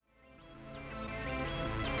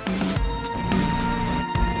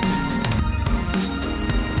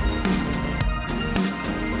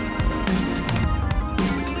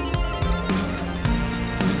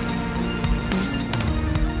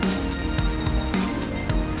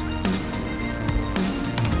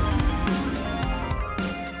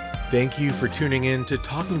Thank you for tuning in to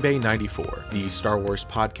Talking Bay 94, the Star Wars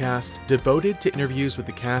podcast devoted to interviews with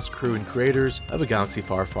the cast, crew, and creators of A Galaxy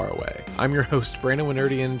Far, Far Away. I'm your host, Brandon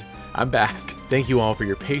Winerdy, and I'm back. Thank you all for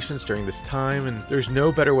your patience during this time, and there's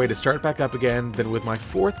no better way to start back up again than with my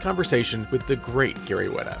fourth conversation with the great Gary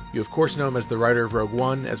Whitta. You of course know him as the writer of Rogue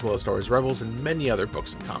One, as well as Star Wars Rebels and many other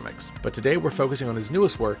books and comics. But today we're focusing on his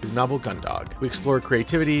newest work, his novel Gundog. We explore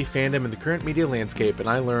creativity, fandom, and the current media landscape, and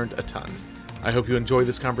I learned a ton. I hope you enjoy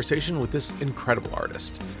this conversation with this incredible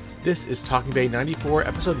artist. This is Talking Bay 94,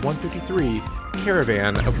 episode 153,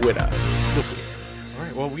 Caravan of Whitta. You'll see. All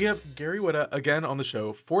right, well, we have Gary Whitta again on the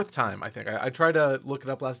show, fourth time, I think. I tried to look it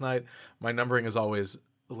up last night. My numbering is always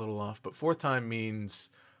a little off, but fourth time means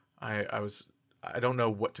I don't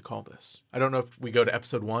know what to call this. I don't know if we go to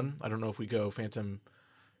episode 1. I don't know if we go Phantom.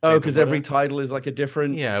 Oh, because every title is like a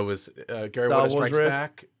different. Yeah, it was Gary Whitta Strikes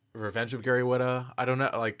Back. Revenge of Gary Whitta. I don't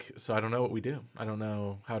know, so I don't know what we do. I don't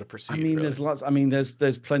know how to proceed. I mean, really. There's lots. I mean, there's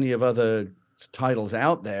plenty of other titles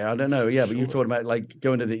out there. I don't know. Yeah, but you're talking about like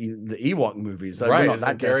going to the Ewok movies. So right? We're not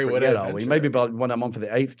that Gary Whitta yet, are we? Maybe when I'm on for the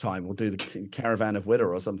 8th time, we'll do the Caravan of Whitta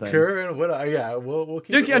or something. Caravan of Whitta. Yeah, we'll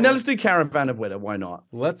keep. Let's do Caravan of Whitta. Why not?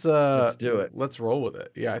 Let's do it. Let's roll with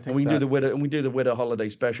it. Yeah, I think. And we do the Whitta holiday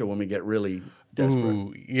special when we get really desperate.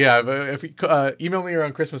 Ooh, yeah, but if you email me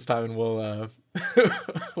around Christmas time, and we'll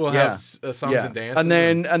have songs and dances,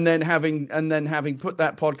 and then having put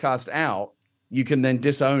that podcast out, you can then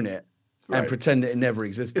disown it and pretend that it never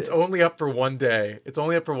existed. It's only up for one day. And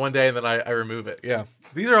then I remove it. Yeah,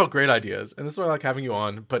 these are all great ideas, and this is why I like having you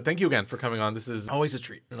on. But thank you again for coming on. This is always a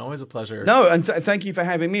treat and always a pleasure. No, and thank you for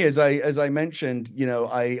having me. As I mentioned,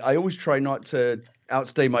 I always try not to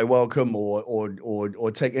outstay my welcome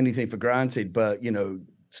or take anything for granted, but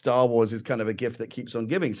Star Wars is kind of a gift that keeps on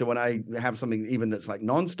giving. So when I have something even that's like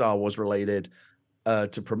non-Star Wars related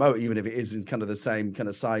to promote, even if it is in kind of the same kind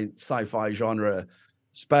of sci-fi genre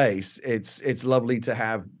space, it's lovely to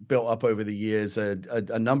have built up over the years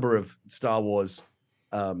a number of Star Wars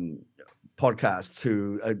podcasts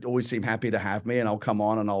who always seem happy to have me, and I'll come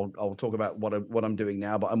on and I'll talk about what I'm doing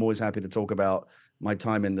now, but I'm always happy to talk about my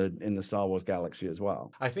time in the Star Wars galaxy as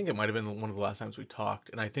well. I think it might have been one of the last times we talked,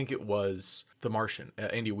 and I think it was The Martian.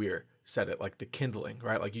 Andy Weir said it, like the kindling,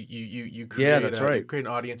 right? Like you create, that's right. You create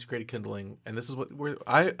an audience, you create a kindling, and this is what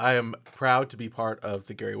I am proud to be part of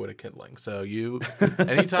the Gary Whitta kindling. So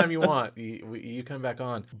anytime you want, you come back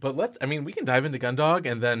on. But we can dive into Gundog,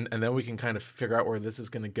 and then we can kind of figure out where this is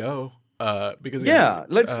going to go. Because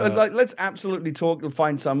let's absolutely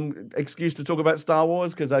find some excuse to talk about Star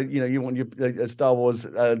Wars, because you want your Star Wars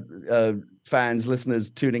fans, listeners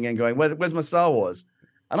tuning in going, where's my Star Wars?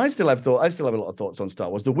 And I still have a lot of thoughts on Star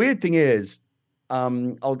Wars. The weird thing is,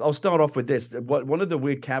 I'll start off with this. One of the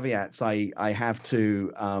weird caveats I have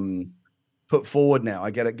to put forward now,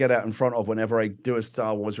 I get out in front of whenever I do a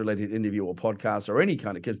Star Wars related interview or podcast or any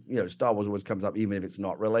kind of, because Star Wars always comes up even if it's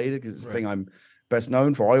not related, because it's the thing I'm best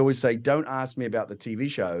known for. I always say, don't ask me about the TV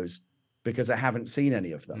shows because I haven't seen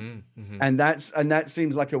any of them. Mm-hmm. And that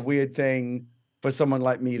seems like a weird thing for someone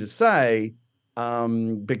like me to say,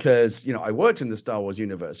 because I worked in the Star Wars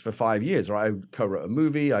universe for 5 years, right? I co-wrote a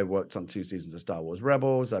movie. I worked on 2 seasons of Star Wars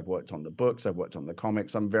Rebels. I've worked on the books. I've worked on the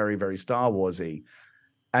comics. I'm very, very Star Wars-y.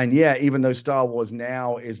 And yeah, even though Star Wars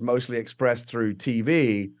now is mostly expressed through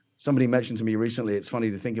TV, somebody mentioned to me recently, it's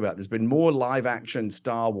funny to think about, there's been more live action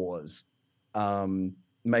Star Wars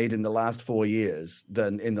made in the last 4 years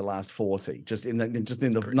than in the last 40, just in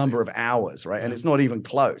the number of hours, right? Yeah. And it's not even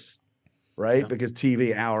close, right? Yeah. Because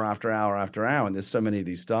TV hour after hour after hour, and there's so many of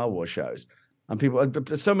these Star Wars shows.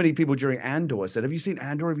 And so many people during Andor said, have you seen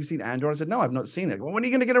Andor? Have you seen Andor? I said, no, I've not seen it. Well, when are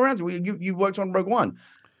you going to get around to it? You worked on Rogue One.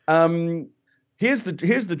 Here's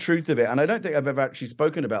the truth of it, and I don't think I've ever actually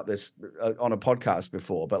spoken about this on a podcast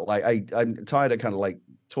before, but I'm tired of kind of like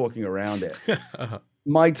talking around it.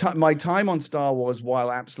 My time on Star Wars,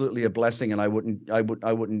 while absolutely a blessing, and I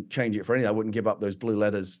wouldn't change it for anything. I wouldn't give up those blue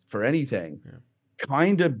letters for anything. Yeah.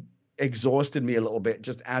 Kind of exhausted me a little bit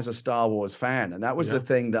just as a Star Wars fan, and that was the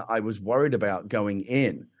thing that I was worried about going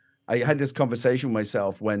in. I had this conversation with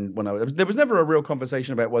myself when there was never a real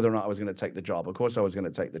conversation about whether or not I was going to take the job. Of course, I was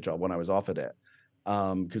going to take the job when I was offered it,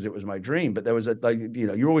 because it was my dream. But there was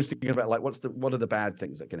you're always thinking about like, what are the bad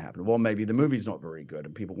things that can happen? Well, maybe the movie's not very good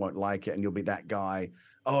and people won't like it, and you'll be that guy.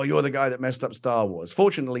 Oh, you're the guy that messed up Star Wars.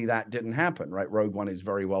 Fortunately, that didn't happen, right? Rogue One is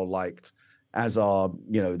very well liked, as are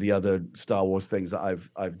the other Star Wars things that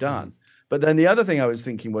I've done. Mm-hmm. But then the other thing I was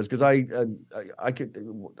thinking was, because I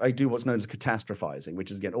do what's known as catastrophizing, which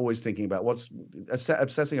is, again, always thinking about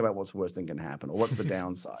obsessing about what's the worst thing can happen or what's the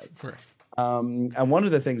downside. Right. And one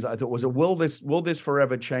of the things that I thought was, will this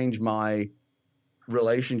forever change my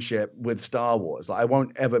relationship with Star Wars. Like, I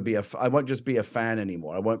won't ever be I won't just be a fan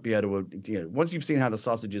anymore. I won't be able to, once you've seen how the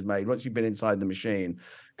sausage is made, once you've been inside the machine,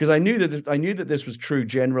 because I knew that this was true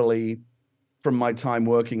generally from my time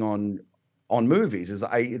working on movies, is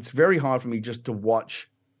that it's very hard for me just to watch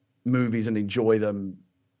movies and enjoy them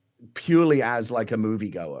purely as like a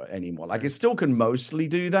moviegoer anymore. Like, I still can mostly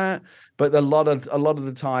do that, but a lot of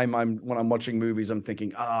the time when I'm watching movies, I'm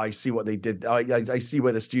thinking, I see what they did. I see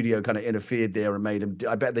where the studio kind of interfered there and made them.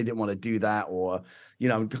 I bet they didn't want to do that, or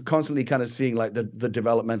I'm constantly kind of seeing like the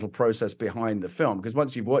developmental process behind the film, because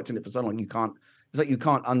once you've worked in it for so long, you can't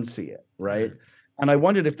unsee it, right? And I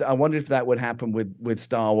wondered if that would happen with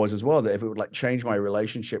Star Wars as well, that if it would like change my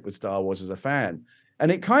relationship with Star Wars as a fan.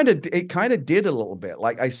 And it kind of did a little bit.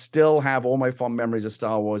 Like, I still have all my fond memories of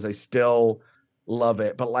Star Wars. I still love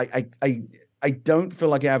it, but like I don't feel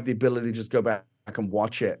like I have the ability to just go back and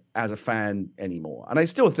watch it as a fan anymore. And I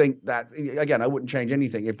still think that, again, I wouldn't change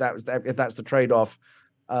anything if that's the trade-off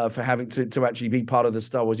for having to actually be part of the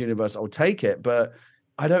Star Wars universe. I'll take it, but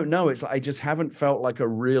I don't know. It's like I just haven't felt like a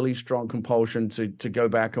really strong compulsion to go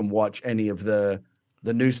back and watch any of the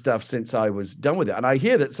new stuff since I was done with it. And I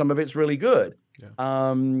hear that some of it's really good.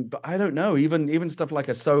 Yeah. But I don't know. Even stuff like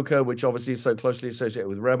Ahsoka, which obviously is so closely associated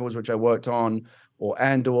with Rebels, which I worked on, or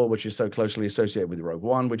Andor, which is so closely associated with Rogue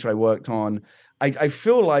One, which I worked on. I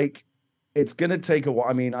feel like it's going to take a while.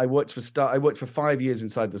 I mean, I worked for 5 years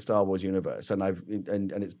inside the Star Wars universe, and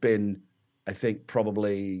it's been, I think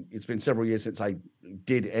probably it's been several years since I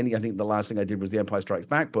did any. I think the last thing I did was the Empire Strikes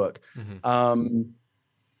Back book. Mm-hmm.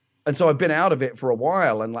 And so I've been out of it for a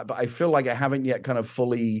while, but I feel like I haven't yet kind of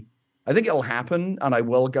fully. I think it'll happen, and I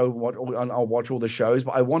will I'll watch all the shows,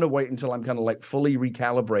 but I want to wait until I'm kind of like fully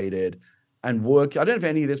recalibrated and work. I don't know if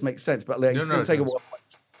any of this makes sense, but like, it's going to take a while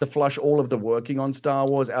to flush all of the working on Star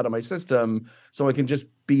Wars out of my system, so I can just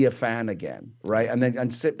be a fan again, right?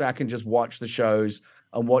 And sit back and just watch the shows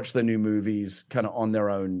and watch the new movies kind of on their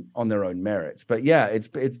own merits. But yeah, it's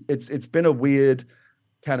been a weird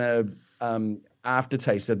kind of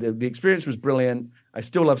aftertaste. So the experience was brilliant. I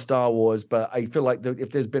still love Star Wars, but I feel like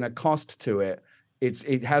if there's been a cost to it,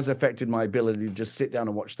 it has affected my ability to just sit down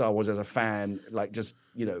and watch Star Wars as a fan, like just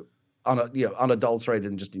unadulterated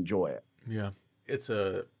and just enjoy it. Yeah, it's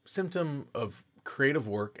a symptom of creative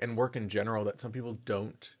work and work in general that some people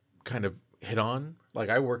don't kind of hit on. Like,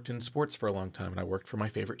 I worked in sports for a long time, and I worked for my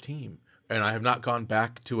favorite team, and I have not gone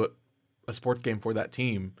back to a sports game for that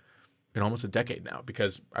team in almost a decade now,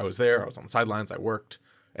 because I was there, I was on the sidelines, I worked,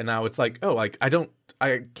 and now it's like,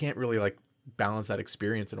 I can't really like balance that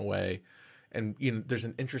experience in a way. And there's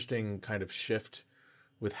an interesting kind of shift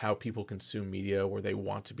with how people consume media, where they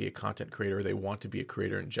want to be a content creator, they want to be a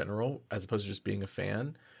creator in general, as opposed to just being a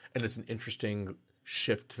fan. And it's an interesting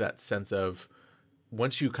shift to that sense of,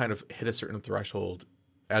 once you kind of hit a certain threshold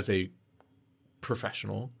as a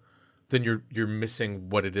professional, then you're missing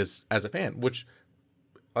what it is as a fan, which,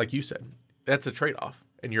 like you said, that's a trade-off,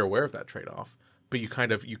 and you're aware of that trade-off, but you can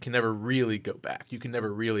never really go back. You can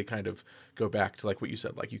never really kind of go back to, like what you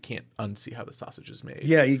said, like, you can't unsee how the sausage is made.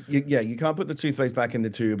 Yeah, you can't put the toothpaste back in the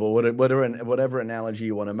tube, or whatever analogy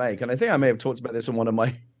you want to make. And I think I may have talked about this in one of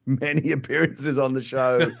my many appearances on the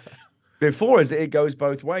show before, is it goes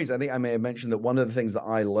both ways. I think I may have mentioned that one of the things that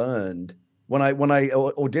I learned when I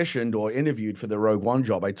auditioned or interviewed for the Rogue One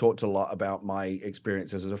job, I talked a lot about my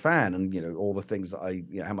experiences as a fan, and all the things that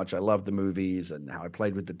how much I loved the movies and how I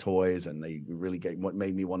played with the toys, and they really what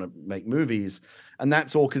made me want to make movies. And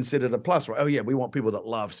that's all considered a plus, right? Oh yeah, we want people that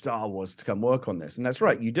love Star Wars to come work on this, and that's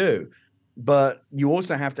right, you do. But you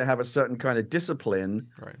also have to have a certain kind of discipline,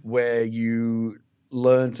 right, where you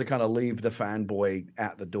learn to kind of leave the fanboy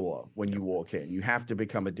at the door when you walk in. You have to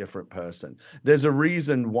become a different person. There's a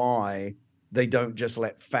reason why they don't just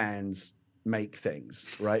let fans make things,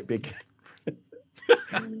 right? Because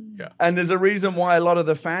yeah. And there's a reason why a lot of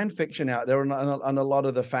the fan fiction out there and a lot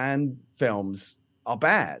of the fan films are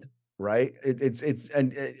bad, right?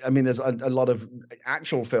 I mean, there's a lot of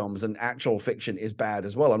actual films, and actual fiction is bad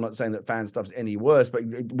as well. I'm not saying that fan stuff's any worse, but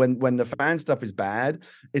when the fan stuff is bad,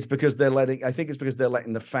 it's because they're letting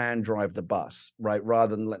the fan drive the bus, right?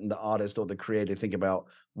 Rather than letting the artist or the creator think about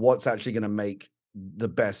what's actually going to make the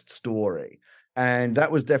best story. And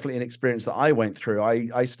that was definitely an experience that I went through.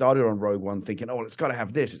 I started on Rogue One thinking, oh, it's got to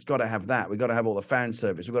have this, it's got to have that, we've got to have all the fan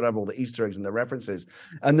service, we've got to have all the Easter eggs and the references.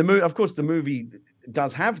 And of course, the movie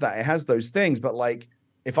does have that. It has those things, but like,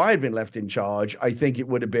 if I had been left in charge, I think it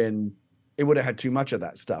would have had too much of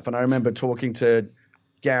that stuff. And I remember talking to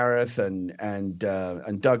Gareth and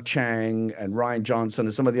Doug Chang and Ryan Johnson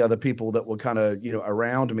and some of the other people that were kind of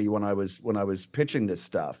around me when I was pitching this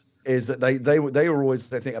stuff. is that they were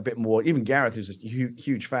always, I think, a bit more. Even Gareth, who's a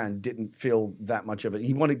huge fan, didn't feel that much of it.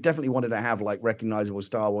 He definitely wanted to have like recognizable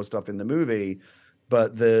Star Wars stuff in the movie,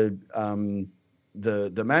 but the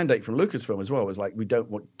mandate from Lucasfilm as well was like, we don't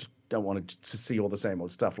want to see all the same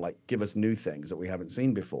old stuff. Like, give us new things that we haven't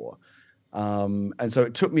seen before. And so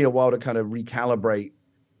it took me a while to kind of recalibrate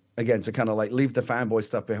again, to kind of like leave the fanboy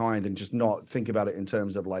stuff behind and just not think about it in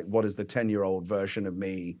terms of like, what does the 10-year-old version of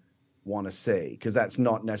me want to see? Because that's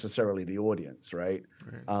not necessarily the audience, right?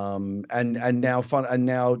 And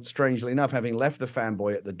now strangely enough, having left the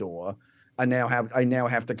fanboy at the door, I now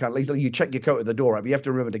have to kind of, you check your coat at the door, right? But you have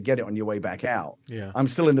to remember to get it on your way back out. Yeah. I'm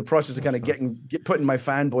still in the process of kind of putting my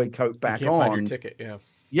fanboy coat back on. Find your ticket. Yeah.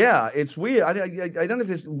 Yeah, it's weird. I don't know if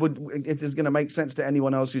this is going to make sense to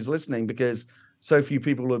anyone else who's listening, because so few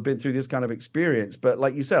people have been through this kind of experience. But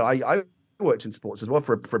like you said, I worked in sports as well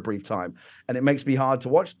for a brief time, and it makes me hard to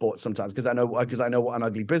watch sports sometimes because I know what an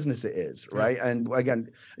ugly business it is, right? Yeah. And again,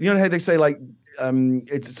 you know how they say like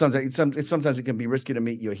sometimes it can be risky to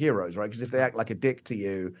meet your heroes, right? Because if they act like a dick to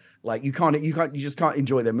you, like you just can't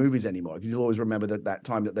enjoy their movies anymore, because you'll always remember that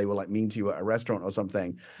time that they were like mean to you at a restaurant or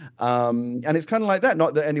something. And it's kind of like that.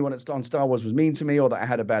 Not that anyone on Star Wars was mean to me or that I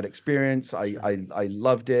had a bad experience. I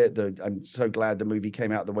loved it. I'm so glad the movie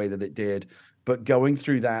came out the way that it did. But going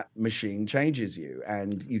through that machine changes you,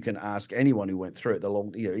 and you can ask anyone who went through it.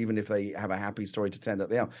 They'll, even if they have a happy story to tell at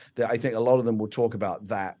the end, I think a lot of them will talk about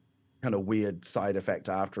that kind of weird side effect,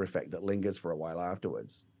 after effect that lingers for a while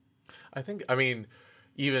afterwards. I mean,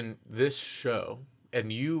 even this show,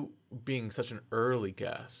 and you being such an early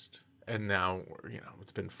guest, and now,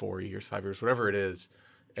 it's been 4 years, 5 years, whatever it is,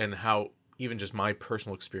 and how even just my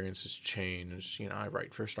personal experience has changed. I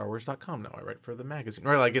write for StarWars.com now. I write for the magazine,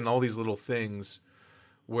 right? Like in all these little things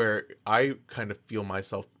where I kind of feel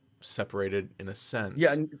myself separated in a sense.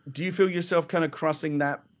 Yeah. And do you feel yourself kind of crossing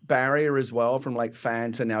that barrier as well, from like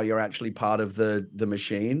fan to now you're actually part of the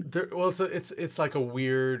machine? It's like a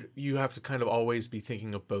weird, you have to kind of always be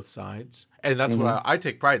thinking of both sides. And that's what I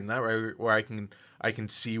take pride in that, right? Where I can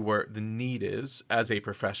see where the need is as a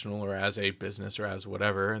professional or as a business or as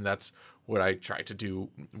whatever. And that's what I try to do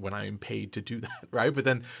when I'm paid to do that, right? But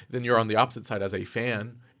then you're on the opposite side as a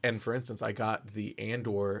fan. And for instance, I got the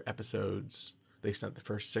Andor episodes. They sent the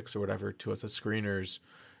first 6 or whatever to us as screeners,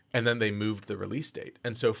 and then they moved the release date.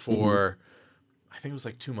 And so for, I think it was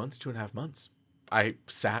like 2.5 months, I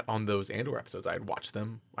sat on those Andor episodes. I had watched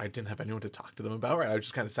them. I didn't have anyone to talk to them about, right? I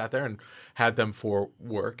just kind of sat there and had them for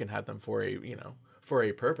work and had them for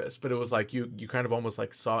a purpose. But it was like you kind of almost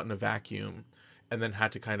like saw it in a vacuum, and then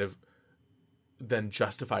had to kind of then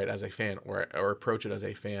justify it as a fan or approach it as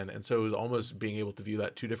a fan. And so it was almost being able to view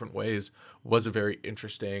that 2 different ways was a very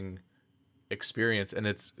interesting experience. And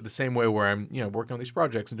it's the same way where I'm, working on these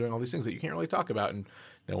projects and doing all these things that you can't really talk about, and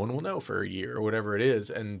no one will know for a year or whatever it is.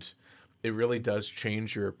 And it really does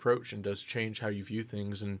change your approach and does change how you view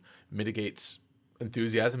things, and mitigates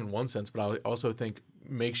enthusiasm in one sense, but I also think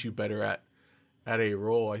makes you better at a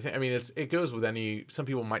role. It goes with some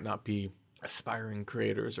people might not be aspiring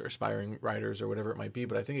creators or aspiring writers or whatever it might be,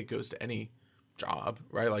 but I think it goes to any job,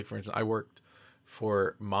 right? Like for instance, I worked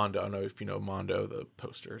for Mondo. I don't know if you know Mondo, the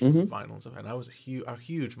posters, and vinyl and stuff, and I was a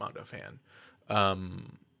huge Mondo fan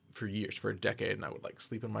for years, for a decade, and I would like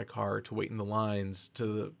sleep in my car to wait in the lines to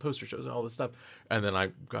the poster shows and all this stuff. And then I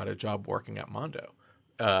got a job working at Mondo,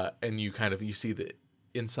 and you see the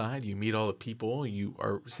inside, you meet all the people, you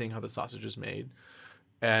are seeing how the sausage is made,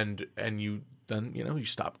 and you then you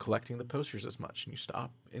stop collecting the posters as much, and you stop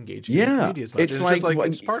engaging in the media as much. It's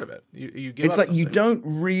it's part of it. You give. It's like you don't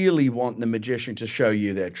really want the magician to show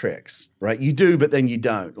you their tricks, right? You do, but then you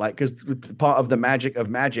don't, like, because part of the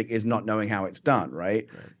magic is not knowing how it's done, right?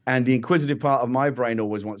 And the inquisitive part of my brain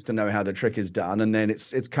always wants to know how the trick is done, and then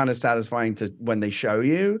it's kind of satisfying to when they show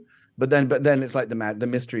you, but then it's like the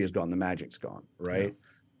mystery is gone, the magic's gone, right?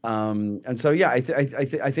 Yeah. And so I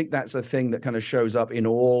think that's a thing that kind of shows up in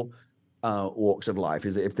all walks of life,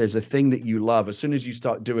 is that if there's a thing that you love, as soon as you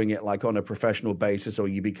start doing it like on a professional basis, or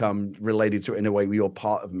you become related to it in a way where you're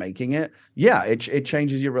part of making it, it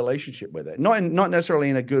changes your relationship with it. Not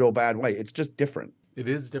necessarily in a good or bad way. It's just different. It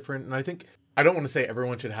is different. And I think, I don't want to say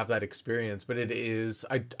everyone should have that experience, but it is,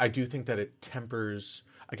 I do think that it tempers,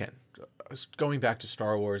 again, going back to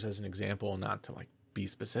Star Wars as an example, not to like be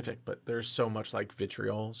specific, but there's so much like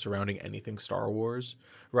vitriol surrounding anything Star Wars,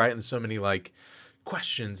 right? And so many like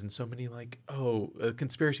questions and so many like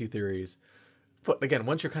conspiracy theories. But again,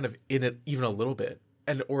 once you're kind of in it even a little bit,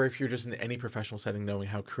 or if you're just in any professional setting knowing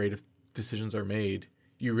how creative decisions are made,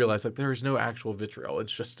 you realize like there is no actual vitriol.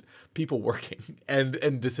 It's just people working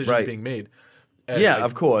and decisions being made. And Yeah, like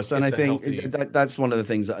of course. And I it's a think healthy. that's one of the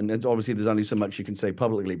things that, and obviously there's only so much you can say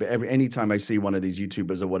publicly, but anytime I see one of these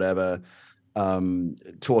YouTubers or whatever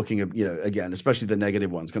talking of, again, especially the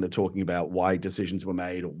negative ones, kind of talking about why decisions were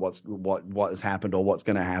made or what has happened or what's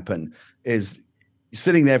going to happen, is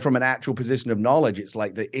sitting there from an actual position of knowledge. It's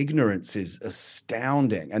like the ignorance is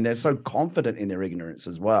astounding, and they're so confident in their ignorance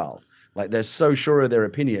as well. Like they're so sure of their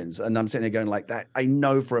opinions, and I'm sitting there going like that. I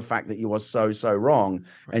know for a fact that you are so wrong,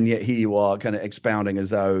 Right. and yet here you are, kind of expounding as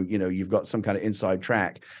though you've got some kind of inside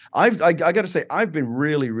track. I got to say, I've been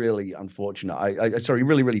really unfortunate. Sorry,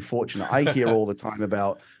 really fortunate. I hear all the time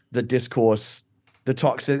about the discourse, the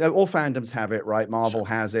toxic. All fandoms have it, right? Sure. Marvel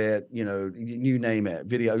has it. You name it.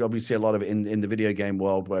 Video. Obviously, a lot of it in the video game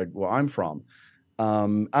world where I'm from.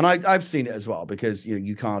 And I've seen it as well, because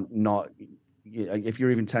you can't not, if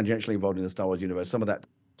you're even tangentially involved in the Star Wars universe, some of that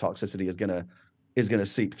toxicity is gonna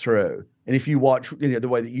seep through. And if you watch, the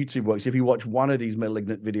way that YouTube works, if you watch one of these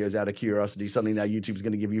malignant videos out of curiosity, suddenly now YouTube's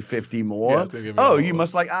going to give you 50 Yeah, more. it's gonna give me Oh, all you of them.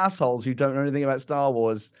 must like assholes who don't know anything about Star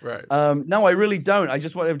Wars. Right. No, I really don't. I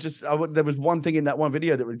just want to there was one thing in that one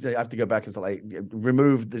video that I have to go back and say, like,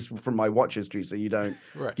 remove this from my watch history so you don't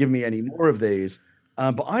Right. give me any more of these.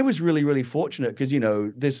 But I was really fortunate because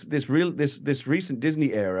this recent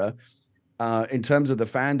Disney era, in terms of the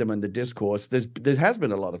fandom and the discourse, there has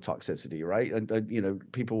been a lot of toxicity, right? And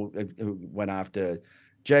people who went after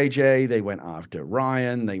JJ, they went after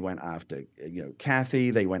Ryan, they went after Kathy,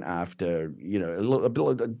 they went after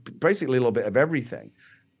basically a little bit of everything.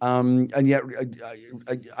 And yet,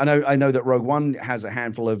 I know that Rogue One has a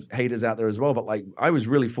handful of haters out there as well. But like, I was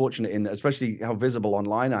really fortunate in that, especially how visible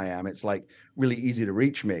online I am. It's like really easy to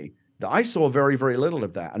reach me. That I saw very little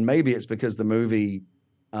of that, and maybe it's because the movie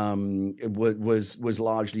it was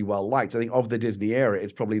largely well liked. I think of the Disney era,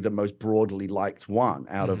 it's probably the most broadly liked one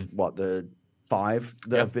out of what, the 5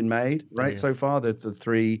 that Yeah. have been made, right? Yeah. So far, the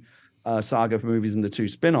 3 saga movies and the 2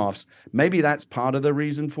 spin-offs. Maybe that's part of the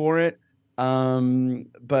reason for it.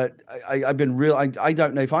 But I've been real. I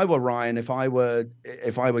don't know if I were Ryan, if I were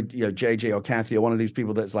JJ or Kathy or one of these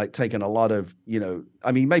people that's like taken a lot of,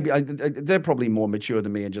 I mean, maybe they're probably more mature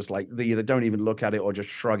than me and just like they either don't even look at it or just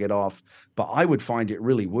shrug it off. But I would find it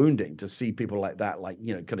really wounding to see people like that, like,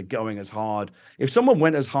 kind of going as hard. If someone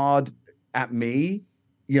went as hard at me,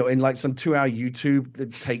 in like some 2-hour YouTube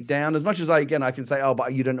takedown, as much as I can say, oh,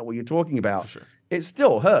 but you don't know what you're talking about. For sure. It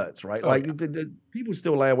still hurts, right? Oh, Like yeah. the people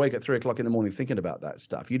still lay awake at 3 o'clock in the morning thinking about that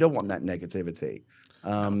stuff. You don't want that negativity.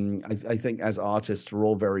 No. I think as artists, we're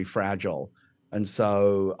all very fragile, and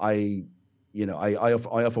so I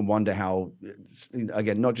often wonder how,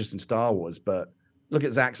 again, not just in Star Wars, but look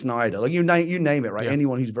at Zack Snyder. Like you name it, right? Yeah.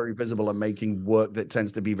 Anyone who's very visible and making work that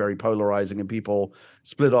tends to be very polarizing, and people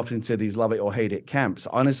split off into these love it or hate it camps.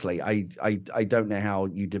 Honestly, I don't know how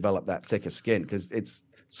you develop that thicker skin, because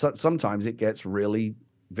sometimes it gets really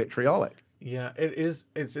vitriolic. Yeah, it is.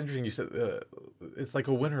 It's interesting. You said it's like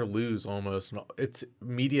a win or lose almost. It's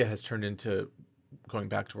media has turned into, going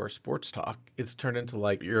back to our sports talk. It's turned into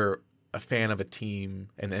like you're a fan of a team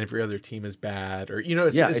and every other team is bad, or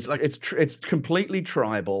it's like it's completely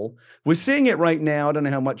tribal. We're seeing it right now. I don't know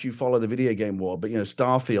how much you follow the video game war, but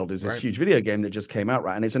Starfield is this right. huge video game that just came out,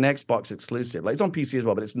 right? And it's an Xbox exclusive. Like, it's on PC as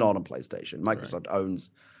well, but it's not on PlayStation. Microsoft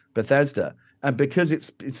owns Bethesda, and because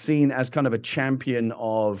it's seen as kind of a champion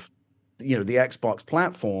of the Xbox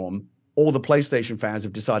platform, all the PlayStation fans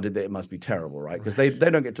have decided that it must be terrible, right? Because they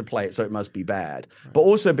don't get to play it, so it must be bad. Right. But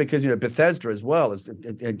also because Bethesda as well has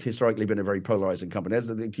historically been a very polarizing company.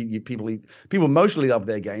 People mostly love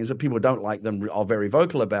their games, but people who don't like them are very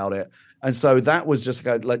vocal about it. And so that was just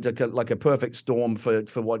like a perfect storm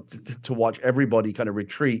to watch everybody kind of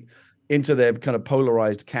retreat into their kind of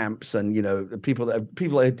polarized camps, and people that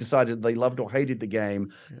had decided they loved or hated the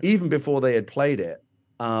game even before they had played it.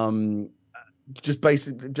 Just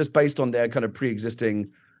based on their kind of pre-existing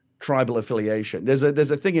tribal affiliation. There's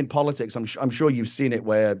a thing in politics. I'm sure you've seen it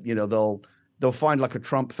where they'll find like a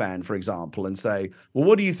Trump fan, for example, and say, well,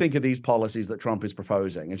 what do you think of these policies that Trump is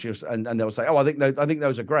proposing? And they'll say, oh, I think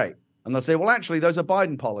those are great. And they'll say, well, actually, those are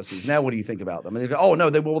Biden policies. Now, what do you think about them? And they go, oh no,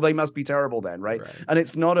 they must be terrible then, right? And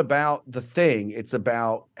it's not about the thing; it's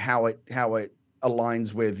about how it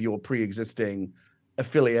aligns with your pre-existing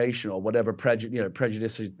affiliation or whatever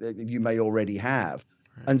prejudices you may already have.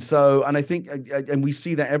 And so, and I think, and we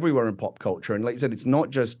see that everywhere in pop culture. And like I said, it's not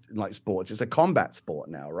just like sports; it's a combat sport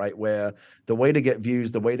now, right? Where the way to get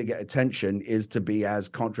views, the way to get attention, is to be as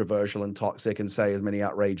controversial and toxic and say as many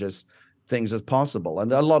outrageous things as possible.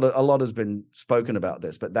 And a lot has been spoken about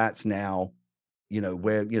this, but that's now,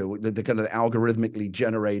 where the kind of algorithmically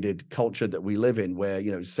generated culture that we live in,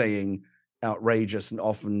 where saying outrageous and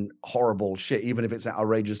often horrible shit, even if it's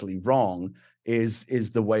outrageously wrong, is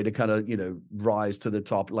the way to kind of, you know, rise to the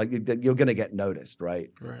top. Like you're going to get noticed,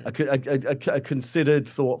 right? Right. A considered,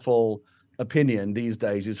 thoughtful opinion these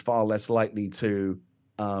days is far less likely to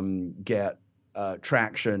get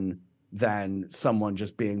traction than someone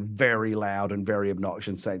just being very loud and very obnoxious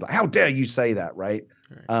and saying like, "How dare you say that?" Right?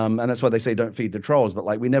 Right. And that's why they say don't feed the trolls. But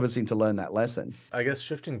like, we never seem to learn that lesson. I guess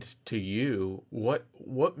shifting to you,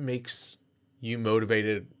 what makes you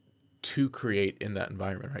motivated to create in that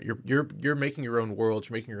environment, right? You're making your own world,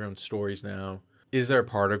 you're making your own stories now. Is there a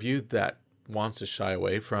part of you that wants to shy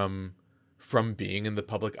away from being in the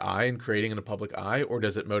public eye and creating in the public eye, or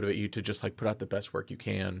does it motivate you to just like put out the best work you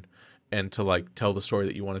can and to like tell the story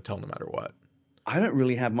that you want to tell no matter what? I don't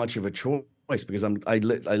really have much of a choice because I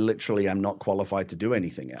literally am not qualified to do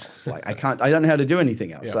anything else. Like I don't know how to do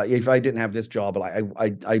anything else. Yeah. Like if I didn't have this job, like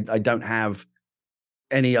I don't have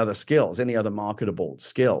any other skills, any other marketable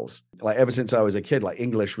skills. Like ever since I was a kid, like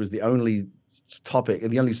English was the only topic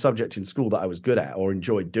and the only subject in school that I was good at or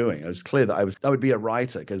enjoyed doing. It was clear that I would be a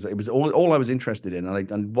writer because it was all I was interested in,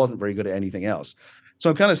 and I wasn't very good at anything else. So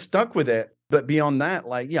I'm kind of stuck with it. But beyond that,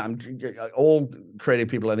 like, yeah, all creative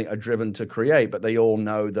people, I think, are driven to create, but they all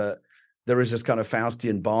know that there is this kind of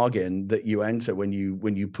Faustian bargain that you enter when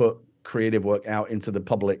you put creative work out into the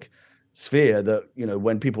public sphere, that, you know,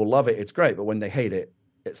 when people love it, it's great, but when they hate it,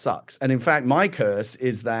 it sucks. And in fact, my curse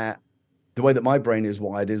is that the way that my brain is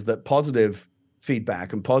wired is that positive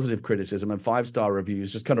feedback and positive criticism and 5-star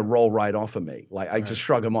reviews just kind of roll right off of me. Like I just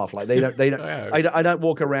shrug them off. Like they don't. Oh, yeah. I don't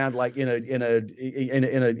walk around like in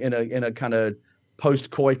a kind of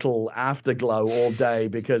post-coital afterglow all day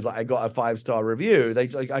because like, I got a 5-star review.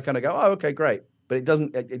 I kind of go, oh, okay, great. But it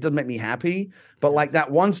doesn't make me happy. But like that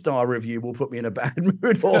 1-star review will put me in a bad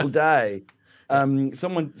mood all day.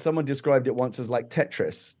 Someone described it once as like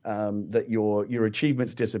Tetris, that your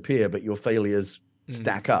achievements disappear, but your failures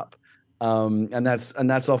stack up. And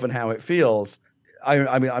that's often how it feels.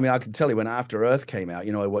 I mean, I can tell you when After Earth came out,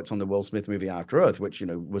 you know, I worked on the Will Smith movie After Earth, which, you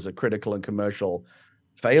know, was a critical and commercial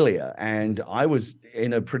failure. And I was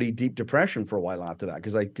in a pretty deep depression for a while after that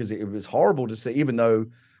because it was horrible to see, even though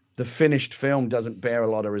the finished film doesn't bear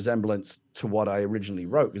a lot of resemblance to what I originally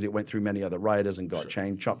wrote because it went through many other writers and got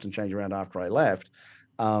chopped and changed around after I left.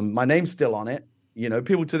 My name's still on it. You know,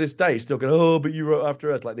 people to this day still go, oh, but you wrote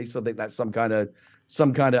After Earth. Like they still think that's some kind of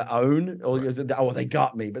own, or oh, they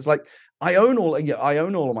got me. But it's like I own all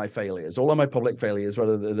of my failures, all of my public failures,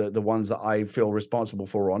 whether the ones that I feel responsible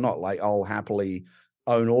for or not. Like I'll happily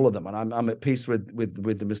own all of them, and I'm at peace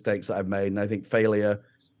with the mistakes that I've made. And I think failure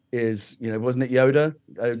is, you know, wasn't it Yoda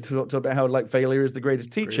talked about how like failure is the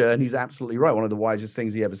greatest teacher, and he's absolutely right. One of the wisest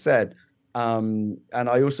things he ever said. And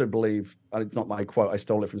I also believe, and it's not my quote, I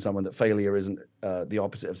stole it from someone, that failure isn't the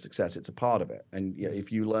opposite of success; it's a part of it. And you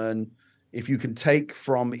know, if you can take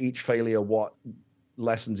from each failure what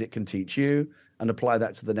lessons it can teach you and apply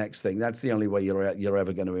that to the next thing, that's the only way you're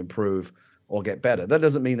ever going to improve or get better. That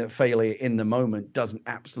doesn't mean that failure in the moment doesn't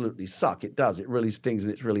absolutely suck. It does. It really stings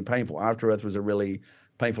and it's really painful. After Earth was a really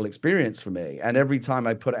painful experience for me. And every time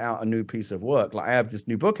I put out a new piece of work, like I have this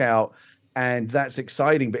new book out, and that's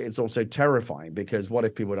exciting, but it's also terrifying because what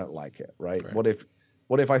if people don't like it, right? What if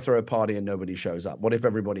I throw a party and nobody shows up? What if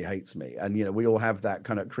everybody hates me? And, you know, we all have that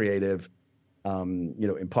kind of creative, you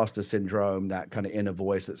know, imposter syndrome, that kind of inner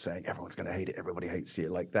voice that's saying everyone's going to hate it. Everybody hates you.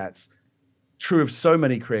 Like that's true of so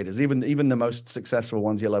many creators. Even the most successful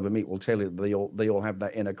ones you'll ever meet will tell you they all have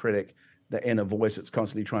that inner critic, that inner voice that's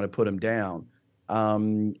constantly trying to put them down.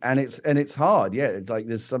 And it's hard. Yeah. It's like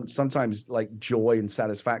there's sometimes like joy and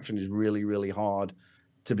satisfaction is really, really hard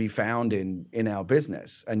to be found in our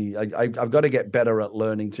business. And I've got to get better at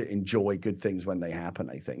learning to enjoy good things when they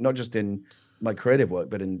happen, I think, not just in my creative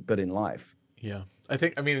work, but in life. Yeah.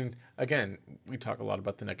 I mean, again, we talk a lot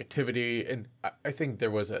about the negativity, and I think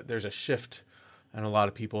there's a shift, and a lot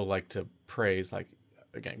of people like to praise, like,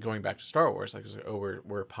 again, going back to Star Wars, like, oh,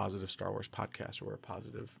 we're a positive Star Wars podcast, or we're a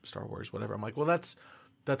positive Star Wars, whatever. I'm like, well,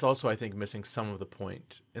 that's also, I think, missing some of the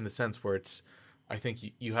point, in the sense where I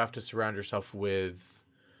think you have to surround yourself with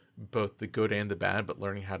both the good and the bad, but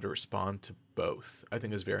learning how to respond to both, I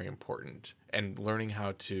think, is very important. And learning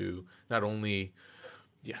how to not only,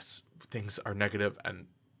 yes, things are negative, and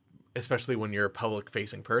especially when you're a public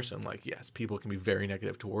facing person, like, yes, people can be very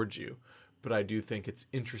negative towards you. But I do think it's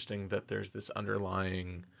interesting that there's this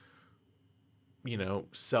underlying, you know,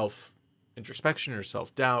 self-introspection or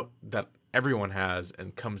self-doubt that everyone has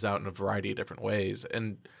and comes out in a variety of different ways.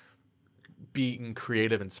 And being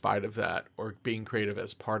creative in spite of that, or being creative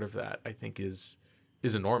as part of that, I think is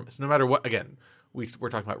enormous. No matter what, again, we're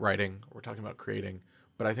talking about writing, we're talking about creating,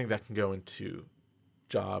 but I think that can go into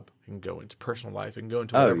job, it can go into personal life, it can go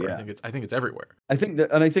into Oh whatever. yeah. I think it's everywhere. I think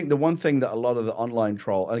the one thing that a lot of the online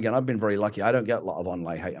troll, and again, I've been very lucky. I don't get a lot of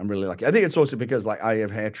online hate. I'm really lucky. I think it's also because like I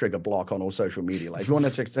have hair trigger block on all social media. Like if you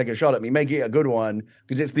want to take a shot at me, make it a good one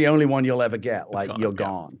because it's the only one you'll ever get. Like you're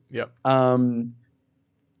gone. Yep.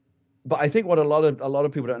 But I think what a lot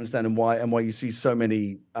of people don't understand and why you see so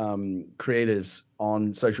many creatives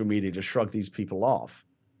on social media just shrug these people off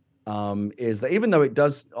is that even though it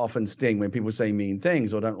does often sting when people say mean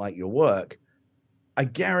things or don't like your work, I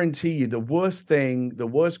guarantee you the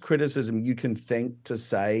worst criticism you can think to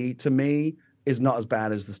say to me is not as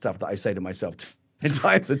bad as the stuff that I say to myself 10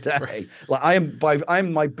 times a day. Right. Like I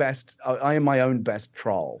am my own best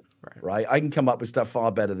troll, right? I can come up with stuff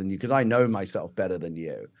far better than you because I know myself better than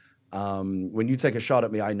you. When you take a shot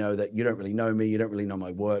at me, I know that you don't really know me. You don't really know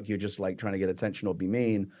my work. You're just like trying to get attention or be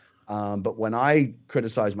mean. But when I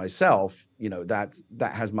criticize myself, that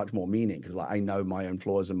has much more meaning because like I know my own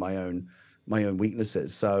flaws and my own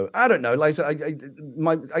weaknesses. So I don't know. Like I said,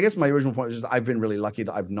 I guess my original point was just I've been really lucky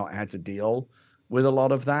that I've not had to deal with a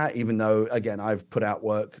lot of that, even though, again, I've put out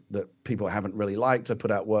work that people haven't really liked. I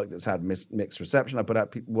put out work that's had mixed reception. I put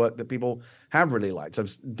out work that people have really liked. So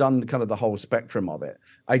I've done kind of the whole spectrum of it.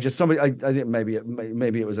 I think maybe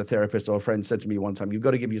it was a therapist or a friend said to me one time, you've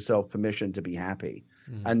got to give yourself permission to be happy.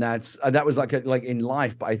 And that was like in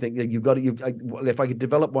life. But I think that if I could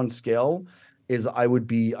develop one skill is I would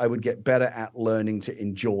get better at learning to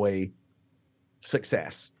enjoy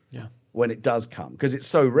success. Yeah. When it does come, because it's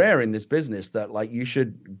so rare in this business that like you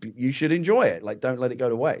should enjoy it. Like don't let it go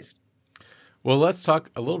to waste. Well, let's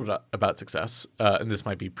talk a little bit about success. And this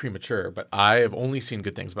might be premature, but I have only seen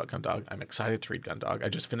good things about Gundog. I'm excited to read Gundog. I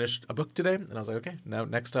just finished a book today, and I was like, okay, now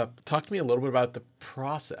next up, talk to me a little bit about the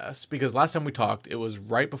process, because last time we talked, it was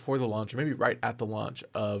right before the launch, or maybe right at the launch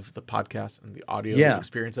of the podcast and the audio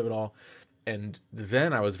experience of it all. And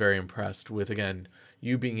then I was very impressed with, again,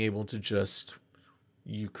 you being able to just...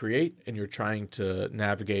 you create and you're trying to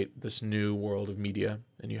navigate this new world of media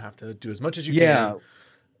and you have to do as much as you can.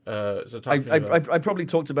 I probably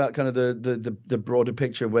talked about kind of the broader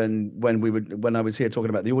picture when I was here talking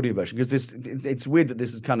about the audio version, because it's weird that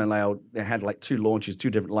this is kind of now it had like two launches, two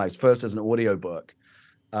different lives. First as an audio book,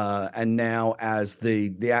 and now as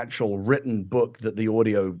the actual written book that the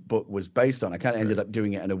audio book was based on. I kind of ended up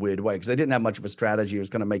doing it in a weird way because I didn't have much of a strategy. I was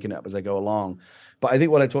kind of making it up as I go along. But I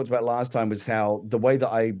think what I talked about last time was how the way that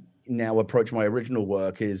I now approach my original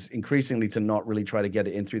work is increasingly to not really try to get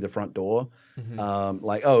it in through the front door.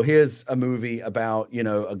 Like, oh, here's a movie about,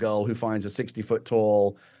 a girl who finds a 60-foot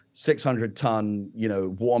tall, 600-ton,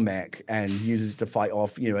 war mech and uses it to fight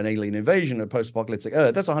off, an alien invasion, a post-apocalyptic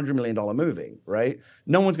Earth. That's $100 million movie, right?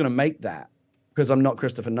 No one's going to make that because I'm not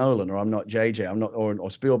Christopher Nolan or I'm not JJ, I'm not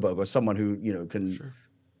or Spielberg or someone who can. Sure.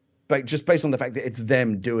 But just based on the fact that it's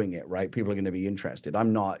them doing it, right? People are going to be interested.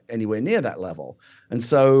 I'm not anywhere near that level, and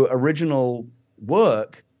so original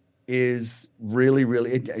work is really,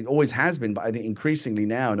 really, it always has been, but I think increasingly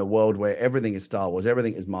now in a world where everything is Star Wars,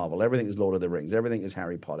 everything is Marvel, everything is Lord of the Rings, everything is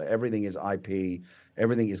Harry Potter, everything is IP,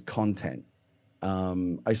 everything is content.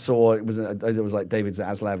 I saw it was like David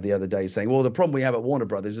Zaslav the other day saying, well, the problem we have at Warner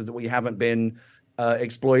Brothers is that we haven't been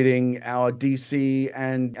exploiting our DC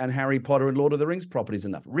and Harry Potter and Lord of the Rings properties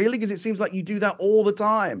enough. Really? Because it seems like you do that all the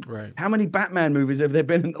time. Right. How many Batman movies have there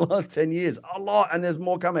been in the last 10 years? A lot, and there's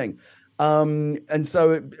more coming. And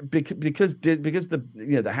so because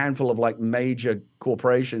the handful of like major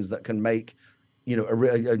corporations that can make,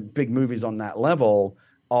 a big movies on that level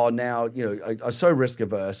are now, are so risk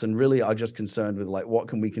averse and really are just concerned with like, what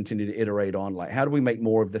can we continue to iterate on? Like, how do we make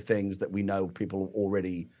more of the things that we know people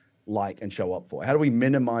already like and show up for? How do we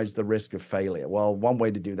minimize the risk of failure? Well, one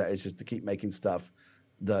way to do that is just to keep making stuff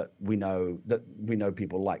that we know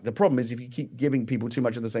people like. The problem is if you keep giving people too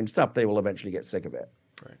much of the same stuff, they will eventually get sick of it.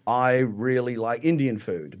 Right. I really like Indian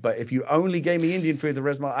food, but if you only gave me Indian food the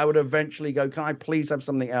rest of my life, I would eventually go, can I please have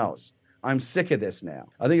something else? I'm sick of this now.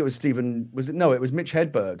 I think it was it was Mitch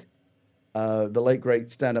Hedberg, the late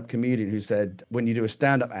great stand-up comedian, who said, when you do a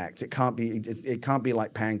stand-up act, it can't be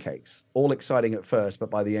like pancakes, all exciting at first,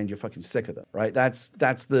 but by the end you're fucking sick of them, right?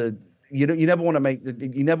 You never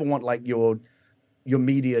want like your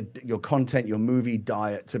media, your content, your movie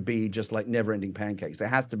diet to be just like never-ending pancakes. There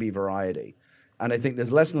has to be variety. And I think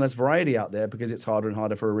there's less and less variety out there because it's harder and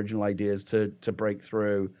harder for original ideas to break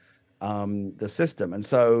through the system. And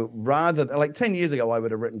so rather than, like 10 years ago, I would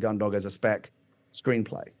have written Gundog as a spec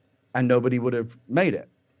screenplay and nobody would have made it.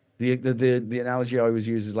 The analogy I always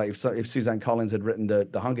use is like if Suzanne Collins had written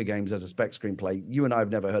the Hunger Games as a spec screenplay, you and I have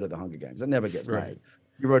never heard of the Hunger Games. That never gets made.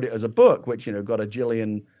 You wrote it as a book, which, got a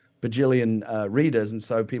jillion bajillion readers, and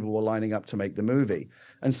so people were lining up to make the movie.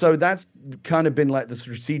 And so that's kind of been like the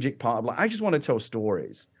strategic part of like, I just want to tell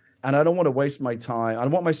stories. And I don't want to waste my time. I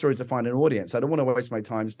want my stories to find an audience. I don't want to waste my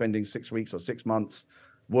time spending 6 weeks or 6 months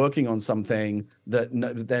working on something that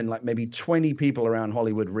then like maybe 20 people around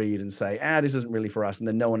Hollywood read and say, this isn't really for us. And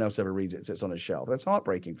then no one else ever reads it. It sits on a shelf. That's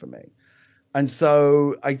heartbreaking for me. And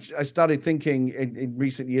so I started thinking in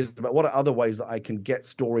recent years about what are other ways that I can get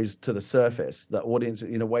stories to the surface, that audience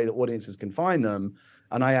in a way that audiences can find them.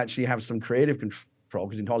 And I actually have some creative control,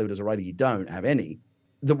 because in Hollywood as a writer, you don't have any,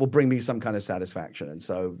 that will bring me some kind of satisfaction. And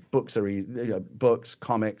so books are books,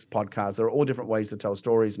 comics, podcasts. There are all different ways to tell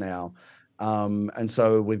stories now. And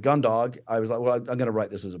so with Gundog, I was like, well, I'm going to write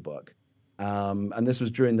this as a book. And this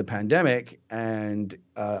was during the pandemic. And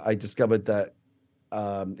I discovered that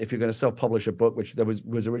if you're going to self-publish a book, which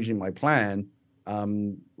was originally my plan,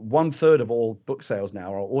 1/3 of all book sales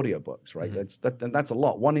now are audiobooks, right? Mm-hmm. That's a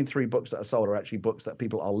lot. 1 in 3 books that are sold are actually books that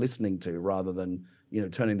people are listening to rather than,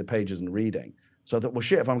 turning the pages and reading. So I thought, well,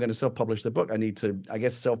 shit, if I'm going to self-publish the book, I need to, I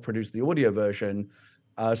guess, self-produce the audio version.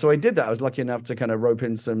 So I did that. I was lucky enough to kind of rope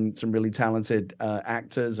in some really talented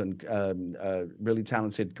actors and really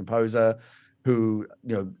talented composer who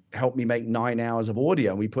helped me make 9 hours of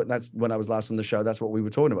audio. And that's when I was last on the show. That's what we were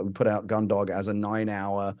talking about. We put out Gundog as a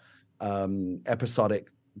 9-hour episodic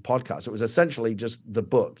podcast. It was essentially just the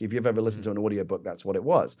book. If you've ever listened to an audiobook, that's what it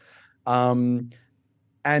was.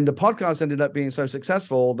 And the podcast ended up being so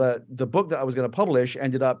successful that the book that I was going to publish I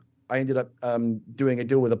ended up doing a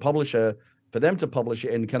deal with a publisher for them to publish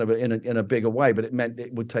it in kind of in a bigger way, but it meant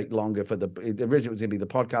it would take longer originally it was going to be the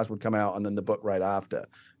podcast would come out and then the book right after.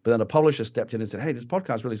 But then a publisher stepped in and said, hey, this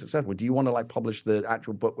podcast is really successful. Do you want to like publish the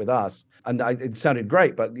actual book with us? And it sounded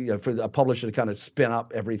great, but for a publisher to kind of spin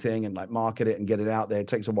up everything and like market it and get it out there, it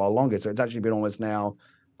takes a while longer. So it's actually been almost now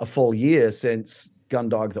a full year since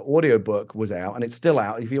Gundog, the audiobook, was out, and it's still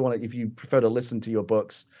out. If you prefer to listen to your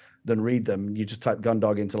books than read them, you just type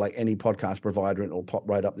Gundog into like any podcast provider and it'll pop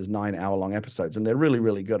right up. There's 9-hour-long episodes, and they're really,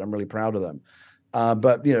 really good. I'm really proud of them.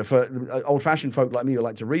 But for old-fashioned folk like me who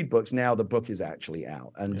like to read books, now the book is actually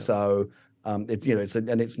out, and so a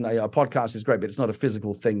podcast is great, but it's not a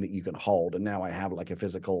physical thing that you can hold. And now I have like a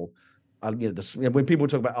physical, when people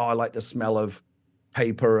talk about, I like the smell of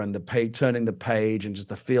paper and the page, turning the page and just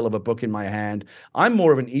the feel of a book in my hand. I'm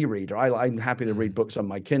more of an e-reader. I'm happy to read books on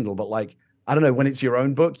my Kindle, but like, I don't know, when it's your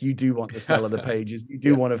own book, you do want the smell of the pages. You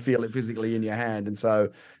do want to feel it physically in your hand. And so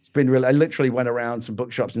it's been really, I literally went around some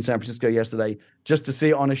bookshops in San Francisco yesterday just to see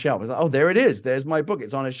it on a shelf. I was like, oh, there it is. There's my book.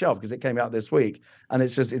 It's on a shelf because it came out this week. And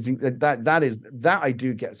it's that I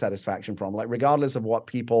do get satisfaction from, like, regardless of what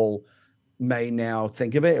people may now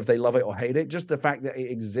think of it, if they love it or hate it, just the fact that it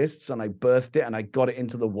exists and I birthed it and I got it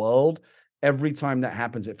into the world. Every time that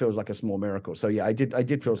happens, it feels like a small miracle. So yeah, I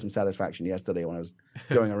did feel some satisfaction yesterday when I was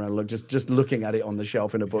going around just looking at it on the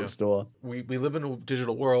shelf in a bookstore. We live in a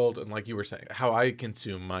digital world, and like you were saying, how I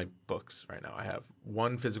consume my books right now, I have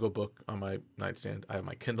one physical book on my nightstand, I have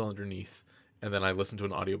my Kindle underneath, and then I listen to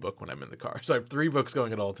an audiobook when I'm in the car. So I have 3 books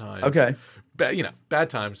going at all times. Okay. Bad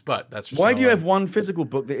times, but that's just why do you have one physical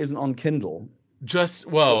book that isn't on Kindle? What's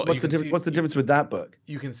the difference with that book?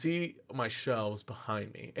 You can see my shelves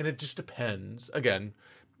behind me, and it just depends. Again,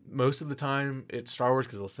 most of the time it's Star Wars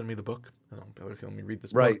because they'll send me the book, and I'll be like, okay, let me read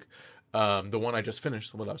this book. The one I just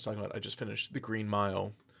finished, what I was talking about, I just finished The Green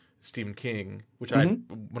Mile, Stephen King, which one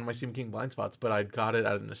of my Stephen King blind spots, but I got it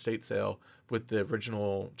at an estate sale with the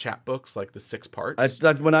original chapbooks, like the 6 parts.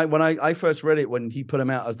 When I first read it, when he put them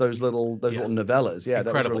out as those little novellas,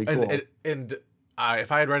 that was really cool. And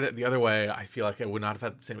if I had read it the other way, I feel like I would not have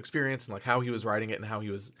had the same experience, and like how he was writing it and how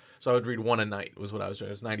he was. So I would read one a night was what I was doing.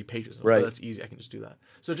 It was 90 pages. Right. Like, oh, that's easy. I can just do that.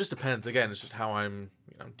 So it just depends. Again, it's just how I'm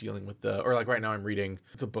dealing with or like right now I'm reading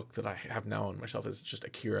the book that I have now on my shelf is just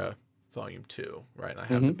Akira Volume 2, right? And I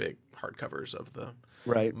have the big hardcovers of the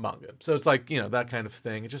manga. So it's like, that kind of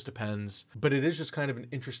thing. It just depends. But it is just kind of an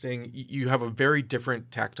interesting, you have a very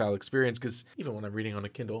different tactile experience, because even when I'm reading on a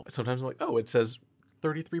Kindle, sometimes I'm like, oh, it says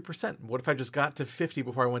 33%. What if I just got to 50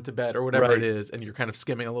 before I went to bed, or whatever it is, and you're kind of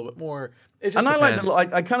skimming a little bit more? It just depends.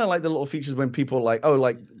 I kind of like the little features when people like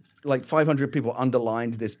 500 people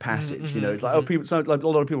underlined this passage. It's like a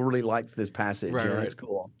lot of people really liked this passage. Right. It's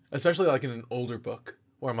cool, especially like in an older book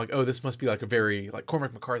where I'm like, oh, this must be like a very like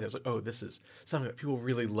Cormac McCarthy. I was like, oh, this is something that people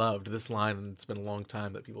really loved, this line, and it's been a long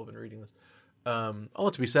time that people have been reading this. All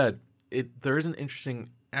that to be said, there is an interesting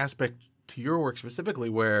aspect to your work specifically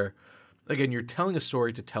where, again, you're telling a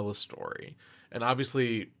story to tell a story. And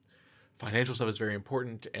obviously, financial stuff is very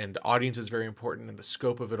important, and audience is very important, and the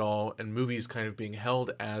scope of it all, and movies kind of being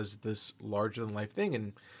held as this larger-than-life thing.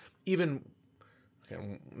 And even,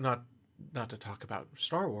 and not to talk about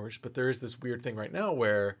Star Wars, but there is this weird thing right now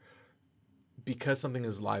where because something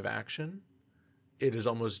is live action, it is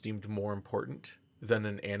almost deemed more important than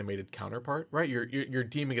an animated counterpart, right? You're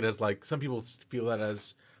deeming it as like, some people feel that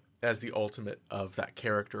as the ultimate of that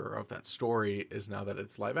character or of that story is now that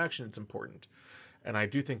it's live action, it's important. And I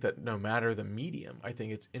do think that no matter the medium, I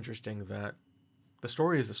think it's interesting that the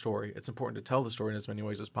story is the story. It's important to tell the story in as many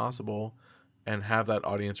ways as possible and have that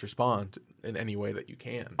audience respond in any way that you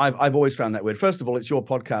can. I've always found that weird. First of all, it's your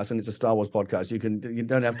podcast and it's a Star Wars podcast. You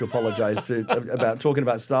don't have to apologize about talking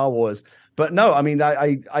about Star Wars. But no, I mean,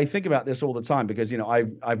 I think about this all the time because, you know,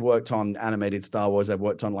 I've worked on animated Star Wars, I've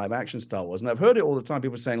worked on live action Star Wars, and I've heard it all the time.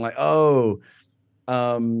 People saying like, oh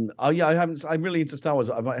yeah, I'm really into Star Wars.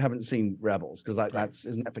 I haven't seen Rebels because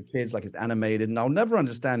isn't that for kids? Like, it's animated, and I'll never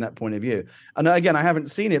understand that point of view. And again, I haven't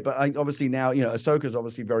seen it, but I obviously now, you know, Ahsoka is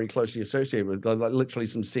obviously very closely associated with like literally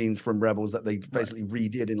some scenes from Rebels that they basically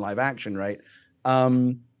redid in live action, right?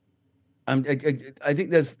 I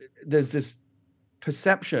think there's this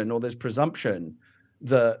perception or this presumption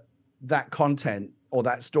that content or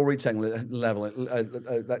that storytelling level,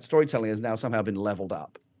 that storytelling has now somehow been leveled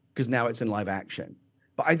up because now it's in live action.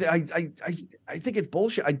 But I think it's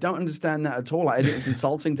bullshit. I don't understand that at all. I think it's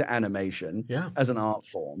insulting to animation as an art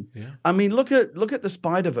form. Yeah. I mean, look at the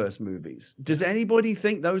Spider-Verse movies. Does anybody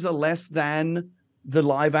think those are less than the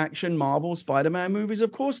live action Marvel Spider-Man movies?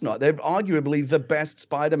 Of course not. They're arguably the best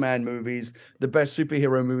Spider-Man movies, the best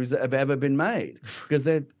superhero movies that have ever been made because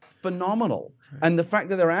they're phenomenal. And the fact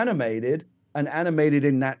that they're animated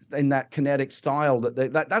in that kinetic style,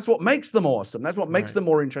 that's what makes them awesome. That's what makes them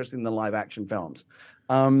more interesting than live action films.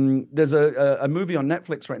 There's a movie on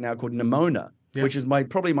Netflix right now called Nimona, which is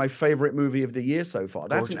probably my favorite movie of the year so far.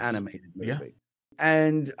 That's an animated movie. Yeah.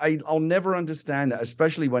 And I'll never understand that,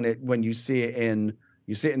 especially when you see it in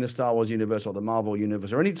the Star Wars universe or the Marvel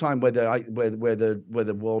universe, or any time where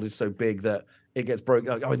the world is so big that it gets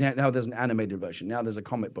broken. Oh, now there's an animated version. Now there's a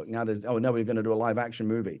comic book. Now we're going to do a live action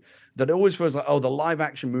movie. That it always feels like, oh, the live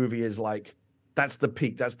action movie is like, that's the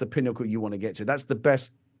peak, that's the pinnacle you want to get to. That's the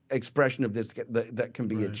best expression of this that can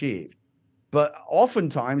be achieved. But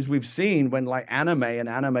oftentimes we've seen when like anime and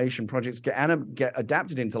animation projects get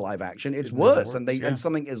adapted into live action, it's worse, and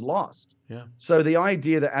something is lost. Yeah. So the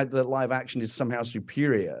idea that the live action is somehow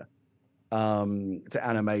superior to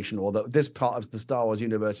animation, or that this part of the Star Wars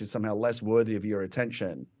universe is somehow less worthy of your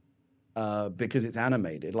attention because it's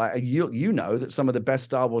animated. Like you know that some of the best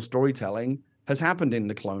Star Wars storytelling has happened in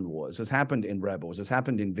the Clone Wars, has happened in Rebels, has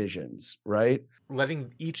happened in Visions, right?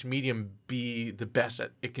 Letting each medium be the best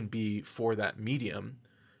that it can be for that medium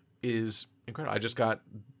is incredible. I just got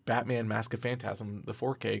Batman Mask of Phantasm, the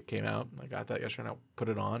 4K came out. I got that yesterday and I put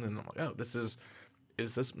it on and I'm like, oh,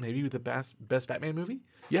 is this maybe the best Batman movie?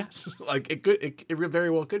 Yes. Like it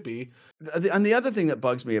very well could be. And the other thing that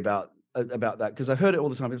bugs me about that, because I heard it all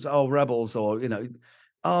the time, it's Rebels, or, you know,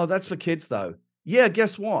 oh, that's for kids though. Yeah,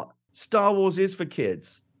 guess what? Star Wars is for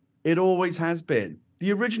kids. It always has been.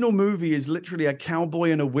 The original movie is literally a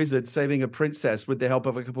cowboy and a wizard saving a princess with the help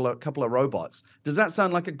of a couple of robots. Does that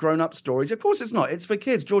sound like a grown-up story? Of course it's not. It's for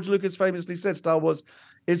kids. George Lucas famously said Star Wars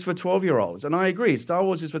is for 12-year-olds. And I agree. Star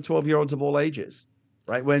Wars is for 12-year-olds of all ages.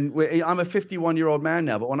 Right? I'm a 51-year-old man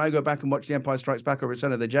now, but when I go back and watch The Empire Strikes Back or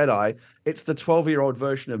Return of the Jedi, it's the 12-year-old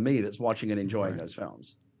version of me that's watching and enjoying those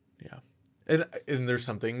films. Yeah. And there's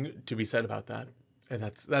something to be said about that. And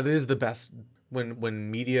that is the best when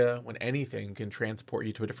media, when anything can transport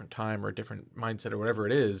you to a different time or a different mindset or whatever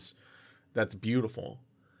it is, that's beautiful.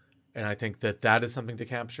 And I think that is something to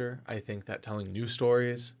capture. I think that telling new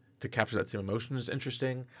stories to capture that same emotion is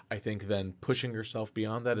interesting. I think then pushing yourself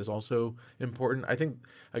beyond that is also important. I think,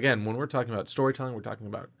 again, when we're talking about storytelling, we're talking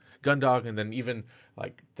about Gundog, and then even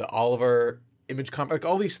like the Oliver image like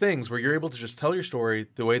all these things where you're able to just tell your story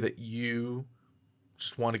the way that you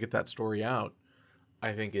just want to get that story out,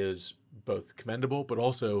 I think is both commendable, but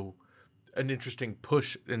also an interesting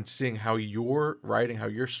push in seeing how your writing, how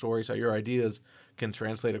your stories, how your ideas can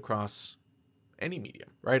translate across any medium,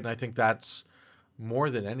 right? And I think that's more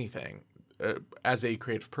than anything, as a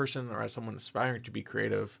creative person or as someone aspiring to be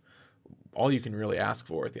creative, all you can really ask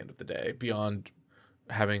for at the end of the day, beyond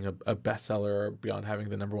having a bestseller or beyond having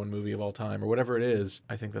the #1 movie of all time or whatever it is,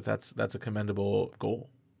 I think that's a commendable goal.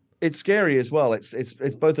 It's scary as well. It's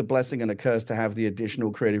both a blessing and a curse to have the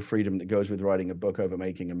additional creative freedom that goes with writing a book over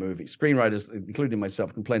making a movie. Screenwriters, including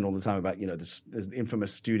myself, complain all the time about, you know, this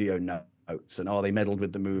infamous studio notes and, oh, they meddled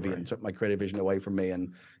with the movie and took my creative vision away from me.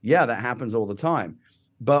 And yeah, that happens all the time.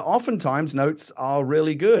 But oftentimes notes are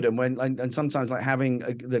really good. And sometimes like having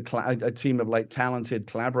a team of like talented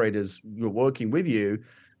collaborators who are working with you,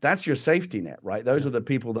 that's your safety net, right? Those Yeah. are the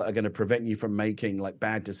people that are going to prevent you from making like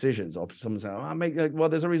bad decisions, or someone saying, oh, well,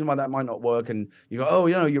 there's a reason why that might not work. And you go, oh,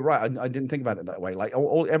 you're right. I didn't think about it that way. Like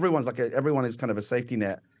everyone is kind of a safety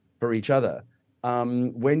net for each other.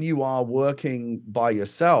 When you are working by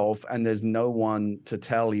yourself and there's no one to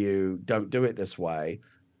tell you, don't do it this way,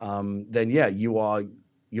 then yeah,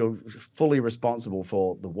 you're fully responsible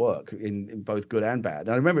for the work in both good and bad. And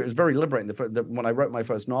I remember it was very liberating. When I wrote my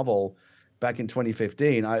first novel back in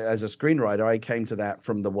 2015, as a screenwriter, I came to that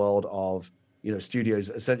from the world of, studios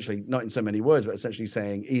essentially, not in so many words, but essentially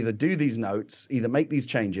saying either do these notes, either make these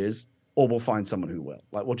changes, or we'll find someone who will.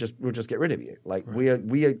 Like we'll just get rid of you. Like right.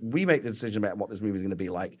 we make the decision about what this movie is going to be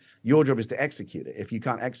like. Your job is to execute it. If you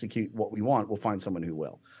can't execute what we want, we'll find someone who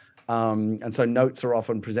will. And so notes are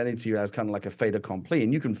often presented to you as kind of like a fait accompli,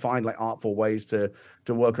 and you can find like artful ways to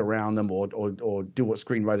work around them, or do what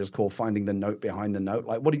screenwriters call finding the note behind the note.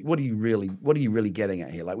 Like what are you really getting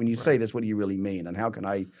at here? Like when you say this, what do you really mean? And how can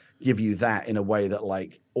I give you that in a way that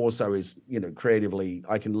like also is, creatively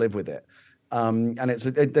I can live with it. And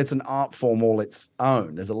it's an art form all its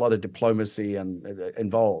own. There's a lot of diplomacy and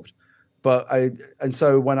involved. And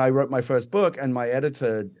so when I wrote my first book and my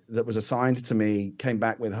editor that was assigned to me came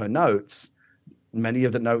back with her notes, many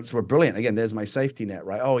of the notes were brilliant. Again, there's my safety net,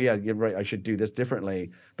 right? Oh yeah, you're right. I should do this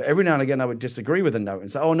differently. But every now and again, I would disagree with a note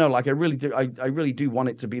and say, oh no, like I really do want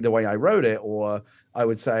it to be the way I wrote it. Or I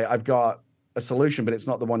would say, I've got a solution, but it's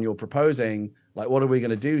not the one you're proposing. Like, what are we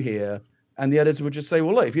going to do here? And the editor would just say,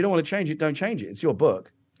 well, look, if you don't want to change it, don't change it. It's your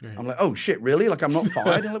book. Right. I'm like, oh shit, really? Like I'm not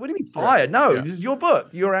fired? I'm like, what do you mean fired? No, This is your book.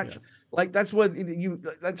 You're actually like, that's where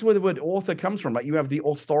the word author comes from. Like you have the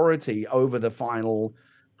authority over the final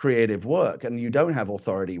creative work, and you don't have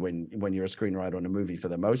authority when you're a screenwriter on a movie for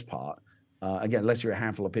the most part. Again, unless you're a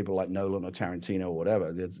handful of people like Nolan or Tarantino or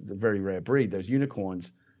whatever, there's a very rare breed, those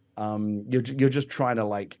unicorns. You're just trying to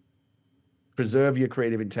like preserve your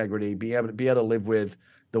creative integrity, be able to live with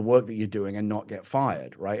the work that you're doing and not get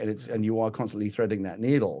fired, right? And you are constantly threading that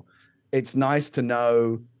needle. It's nice to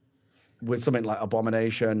know with something like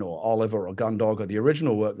Abomination or Oliver or Gundog or the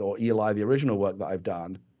original work, or Eli, the original work that I've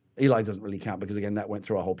done. Eli doesn't really count because again, that went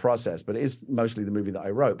through a whole process, but it is mostly the movie that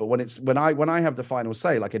I wrote. But when I have the final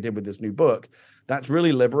say, like I did with this new book, that's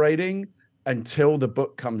really liberating until the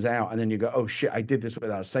book comes out. And then you go, oh shit, I did this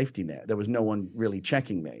without a safety net. There was no one really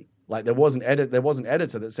checking me. Like there was an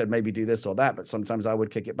editor that said maybe do this or that, but sometimes I would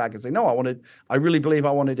kick it back and say, no, I really believe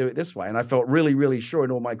I want to do it this way. And I felt really, really sure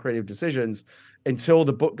in all my creative decisions until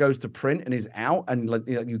the book goes to print and is out, and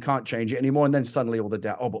you can't change it anymore. And then suddenly all the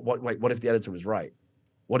doubt, oh, but what if the editor was right?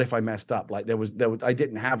 What if I messed up? Like I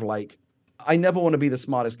didn't have I never want to be the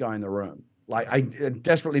smartest guy in the room. Like I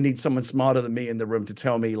desperately need someone smarter than me in the room to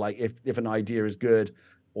tell me like if an idea is good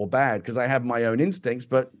or bad, because I have my own instincts,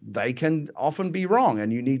 but they can often be wrong,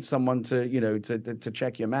 and you need someone to to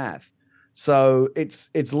check your math. So it's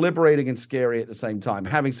liberating and scary at the same time.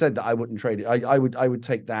 Having said that, I wouldn't trade it. I would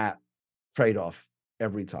take that trade-off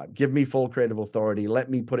every time. Give me full creative authority. Let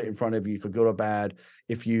me put it in front of you for good or bad.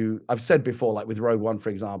 I've said before, like with Rogue One,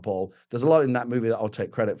 for example, there's a lot in that movie that I'll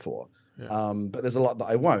take credit for. Yeah. But there's a lot that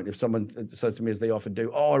I won't. If someone says to me, as they often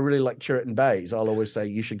do, oh, I really like Chirrut Bays, I'll always say,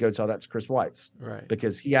 you should go tell that to Chris Weitz. Right.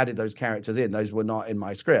 Because he added those characters in. Those were not in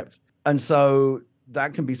my script. And so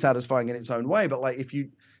that can be satisfying in its own way. But like if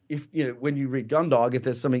when you read Gundog, if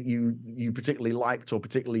there's something you particularly liked or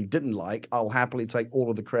particularly didn't like, I'll happily take all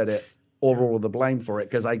of the credit or all of the blame for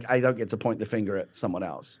it, because I don't get to point the finger at someone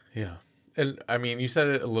else. Yeah. And I mean, you said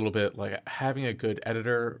it a little bit, like having a good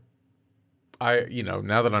editor.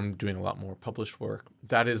 Now that I'm doing a lot more published work,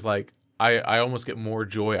 that is like, I almost get more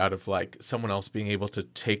joy out of like someone else being able to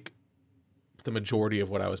take the majority of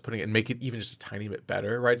what I was putting and make it even just a tiny bit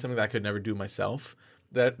better, right? Something that I could never do myself.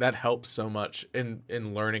 That helps so much in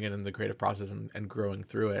learning and in the creative process and growing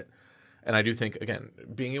through it. And I do think, again,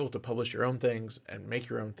 being able to publish your own things and make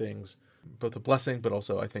your own things, both a blessing, but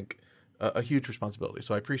also I think a huge responsibility.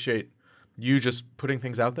 So I appreciate you just putting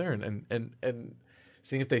things out there and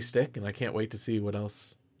seeing if they stick. And I can't wait to see what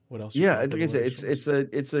else. Yeah, like I said,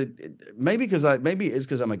 it's maybe it is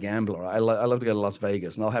because I'm a gambler. I love to go to Las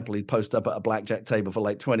Vegas, and I'll happily post up at a blackjack table for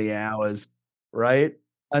like 20 hours, right?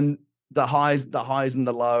 And the highs and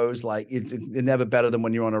the lows, like it's never better than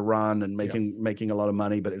when you're on a run and making a lot of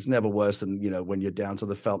money, but it's never worse than when you're down to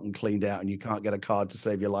the felt and cleaned out and you can't get a card to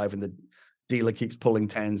save your life and the dealer keeps pulling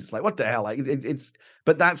tens. It's like, what the hell? Like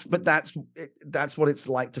but that's what it's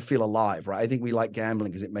like to feel alive, right? I think we like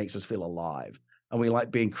gambling because it makes us feel alive, and we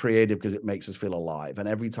like being creative because it makes us feel alive. And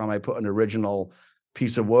every time I put an original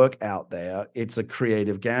piece of work out there, it's a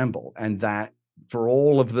creative gamble, and that for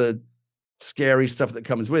all of the scary stuff that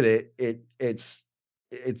comes with it, it's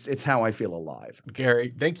it's how I feel alive.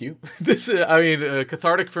 Gary, thank you. This is, I mean,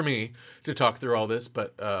 cathartic for me to talk through all this,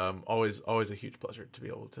 but always a huge pleasure to be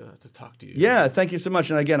able to talk to you. Yeah, thank you so much.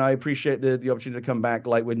 And again, I appreciate the opportunity to come back,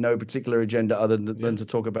 like with no particular agenda other than to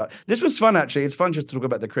talk about. This was fun, actually. It's fun just to talk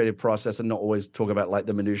about the creative process and not always talk about like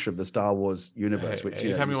the minutia of the Star Wars universe. Hey, which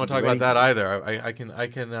anytime you want to talk about that either, I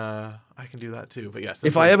can do that too. But yes,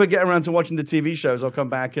 if I ever get around to watching the TV shows, I'll come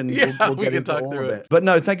back and we'll get into all of it. But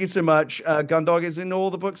no, thank you so much. Gundog is in all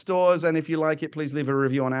the bookstores, and if you like it, please leave a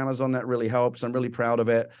review on Amazon. That really helps. I'm really proud of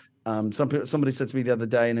it. Somebody said to me the other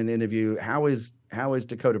day in an interview, how is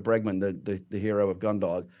Dakota Bregman, the hero of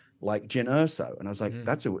Gundog, like Jyn Erso? And I was like,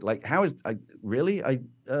 that's how is I really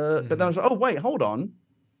but then I was like, oh wait, hold on,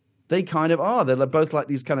 they kind of are. They're both like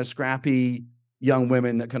these kind of scrappy young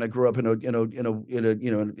women that kind of grew up in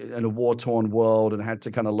a war-torn world and had to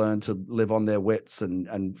kind of learn to live on their wits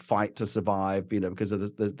and fight to survive, because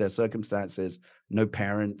of their circumstances. No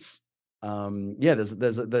parents. There's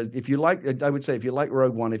if you like, I would say if you like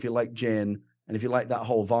Rogue One, if you like Jyn, and if you like that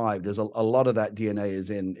whole vibe, there's a lot of that DNA is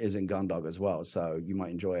in Gundog as well. So you might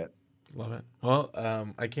enjoy it. Love it. Well,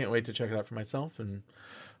 I can't wait to check it out for myself, and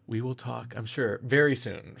we will talk, I'm sure, very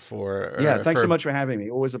soon. Thanks so much for having me.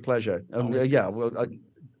 Always a pleasure.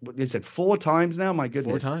 You said 4 times now. My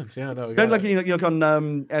goodness, 4 times. Yeah, no. Don't like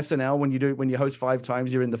on SNL when you host 5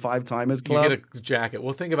 times, you're in the 5 timers club. You get a jacket.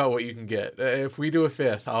 Well, think about what you can get. If we do a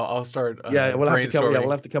 5th, I'll start.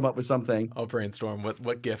 We'll have to come up with something. I'll brainstorm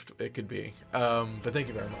what gift it could be. But thank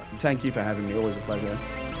you very much. Thank you for having me. Always a pleasure.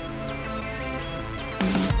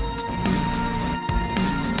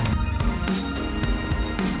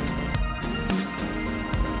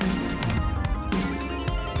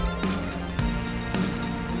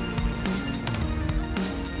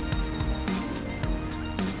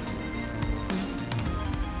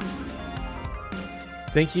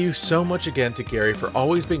 Thank you so much again to Gary for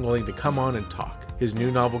always being willing to come on and talk. His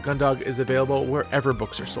new novel, Gundog, is available wherever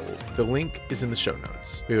books are sold. The link is in the show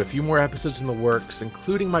notes. We have a few more episodes in the works,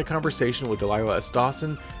 including my conversation with Delilah S.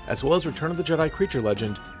 Dawson, as well as Return of the Jedi creature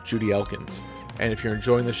legend, Judy Elkins. And if you're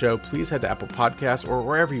enjoying the show, please head to Apple Podcasts or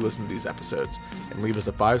wherever you listen to these episodes and leave us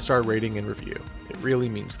a 5-star rating and review. It really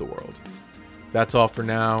means the world. That's all for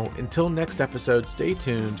now. Until next episode, stay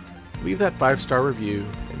tuned, leave that 5-star review,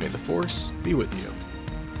 and may the Force be with you.